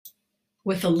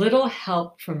with a little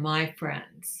help from my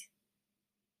friends.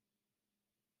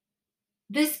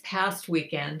 This past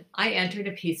weekend, I entered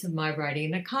a piece of my writing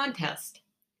in a contest.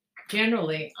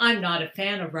 Generally, I'm not a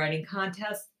fan of writing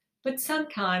contests, but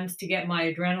sometimes to get my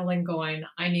adrenaline going,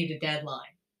 I need a deadline.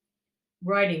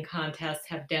 Writing contests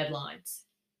have deadlines.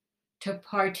 To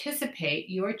participate,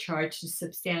 you are charged a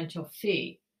substantial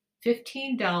fee,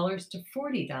 $15 to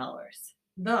 $40.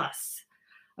 Thus,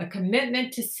 a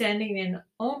commitment to sending in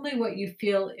only what you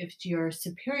feel is your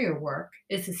superior work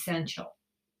is essential.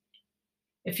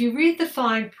 If you read the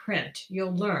fine print,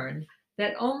 you'll learn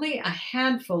that only a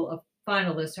handful of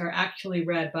finalists are actually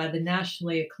read by the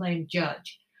nationally acclaimed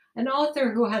judge, an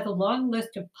author who has a long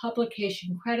list of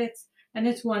publication credits and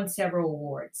has won several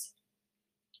awards.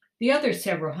 The other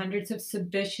several hundreds of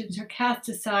submissions are cast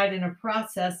aside in a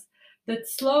process that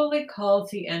slowly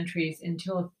calls the entries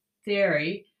until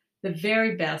theory, the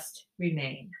very best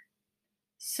remain.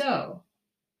 So,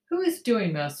 who is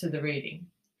doing most of the reading?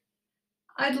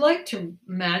 I'd like to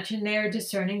imagine they are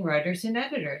discerning writers and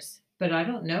editors, but I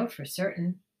don't know for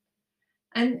certain.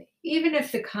 And even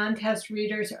if the contest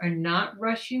readers are not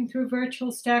rushing through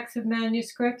virtual stacks of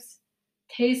manuscripts,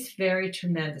 tastes vary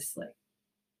tremendously.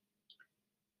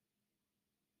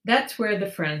 That's where the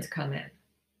friends come in.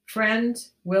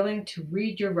 Friends willing to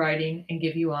read your writing and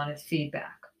give you honest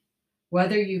feedback.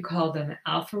 Whether you call them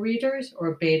alpha readers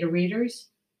or beta readers,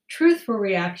 truthful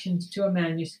reactions to a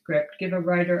manuscript give a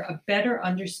writer a better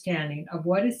understanding of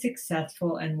what is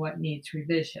successful and what needs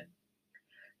revision.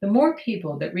 The more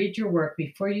people that read your work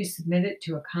before you submit it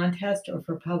to a contest or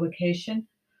for publication,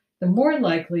 the more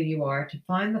likely you are to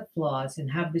find the flaws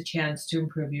and have the chance to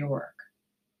improve your work.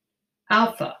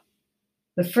 Alpha,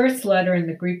 the first letter in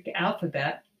the Greek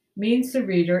alphabet, means the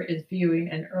reader is viewing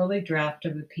an early draft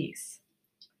of a piece.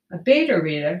 A beta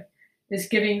reader is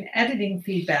giving editing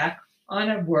feedback on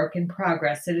a work in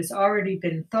progress that has already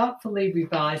been thoughtfully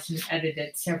revised and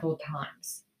edited several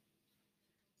times.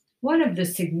 One of the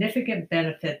significant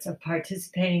benefits of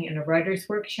participating in a writer's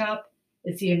workshop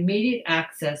is the immediate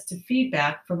access to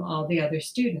feedback from all the other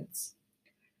students.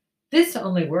 This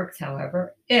only works,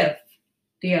 however, if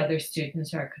the other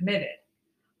students are committed.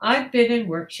 I've been in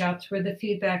workshops where the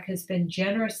feedback has been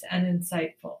generous and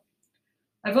insightful.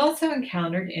 I've also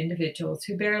encountered individuals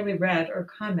who barely read or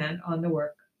comment on the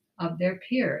work of their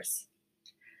peers.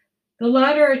 The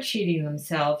latter are cheating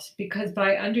themselves because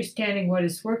by understanding what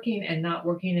is working and not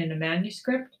working in a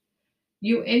manuscript,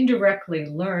 you indirectly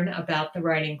learn about the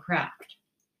writing craft.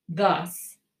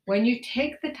 Thus, when you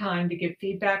take the time to give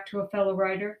feedback to a fellow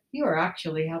writer, you are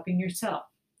actually helping yourself.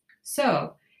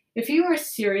 So, if you are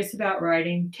serious about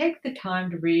writing, take the time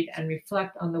to read and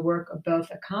reflect on the work of both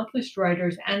accomplished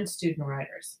writers and student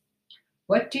writers.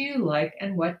 What do you like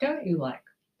and what don't you like?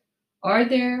 Are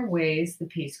there ways the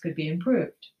piece could be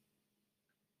improved?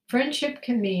 Friendship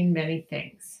can mean many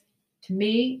things. To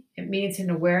me, it means an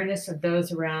awareness of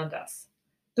those around us,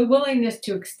 the willingness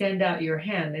to extend out your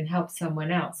hand and help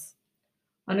someone else.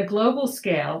 On a global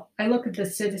scale, I look at the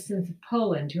citizens of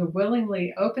Poland who have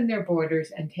willingly opened their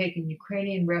borders and taken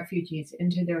Ukrainian refugees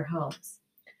into their homes.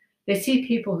 They see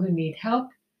people who need help,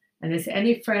 and as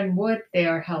any friend would, they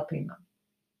are helping them.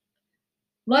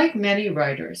 Like many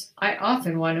writers, I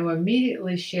often want to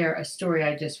immediately share a story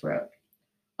I just wrote.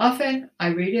 Often, I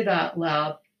read it out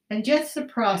loud, and just the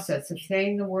process of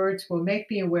saying the words will make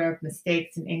me aware of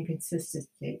mistakes and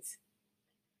inconsistencies.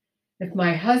 If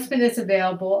my husband is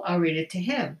available, I'll read it to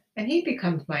him, and he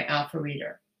becomes my alpha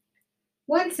reader.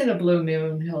 Once in a blue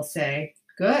moon, he'll say,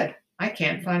 "Good, I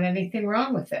can't find anything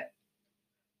wrong with it."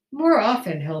 More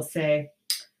often, he'll say,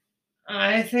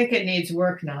 "I think it needs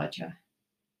work, Nadja."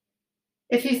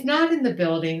 If he's not in the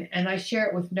building and I share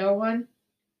it with no one,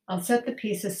 I'll set the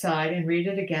piece aside and read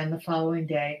it again the following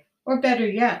day, or better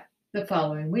yet, the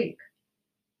following week.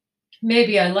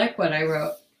 Maybe I like what I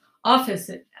wrote.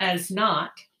 Often as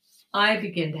not, I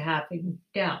begin to have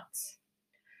doubts.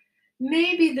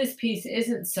 Maybe this piece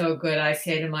isn't so good, I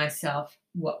say to myself.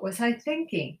 What was I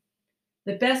thinking?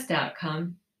 The best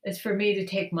outcome is for me to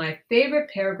take my favorite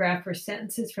paragraph or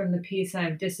sentences from the piece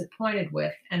I'm disappointed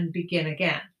with and begin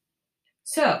again.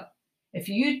 So, if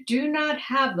you do not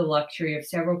have the luxury of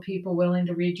several people willing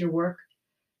to read your work,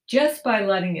 just by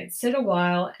letting it sit a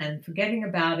while and forgetting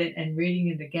about it and reading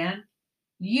it again,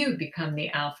 you become the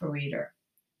alpha reader.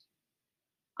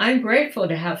 I'm grateful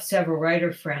to have several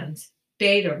writer friends,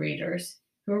 beta readers,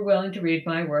 who are willing to read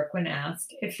my work when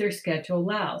asked if their schedule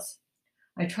allows.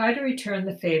 I try to return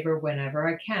the favor whenever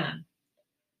I can.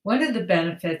 One of the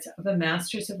benefits of a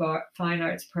Masters of Fine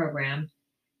Arts program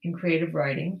in creative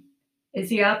writing is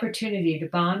the opportunity to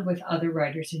bond with other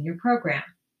writers in your program.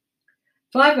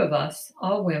 5 of us,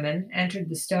 all women, entered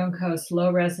the Stone Coast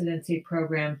Low Residency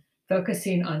Program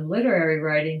focusing on literary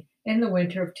writing in the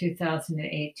winter of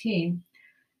 2018,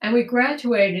 and we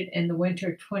graduated in the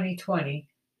winter 2020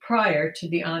 prior to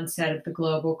the onset of the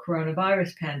global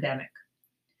coronavirus pandemic.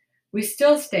 We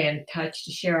still stay in touch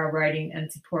to share our writing and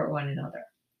support one another.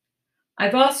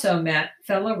 I've also met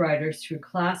fellow writers through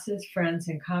classes, friends,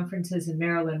 and conferences in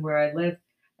Maryland where I live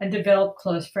and developed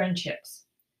close friendships.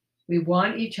 We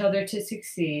want each other to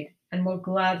succeed and will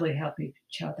gladly help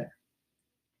each other.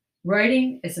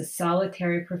 Writing is a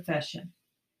solitary profession.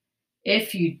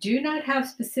 If you do not have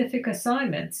specific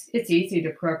assignments, it's easy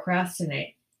to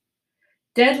procrastinate.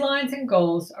 Deadlines and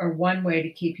goals are one way to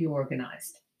keep you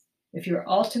organized. If your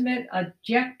ultimate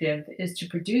objective is to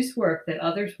produce work that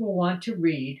others will want to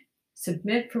read,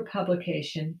 submit for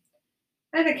publication,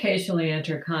 and occasionally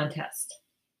enter a contest.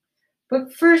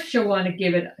 But first, you'll want to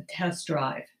give it a test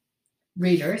drive.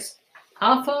 Readers,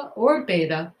 alpha or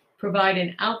beta, provide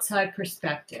an outside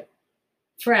perspective.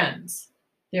 Friends,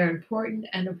 they're important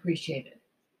and appreciated.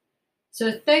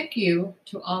 So thank you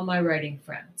to all my writing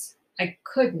friends. I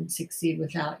couldn't succeed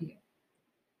without you.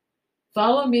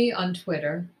 Follow me on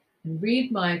Twitter and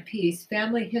read my piece,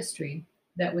 Family History,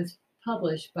 that was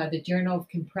published by the Journal of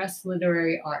Compressed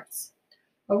Literary Arts,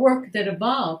 a work that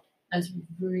evolved as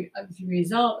a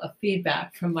result of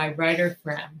feedback from my writer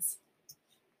friends.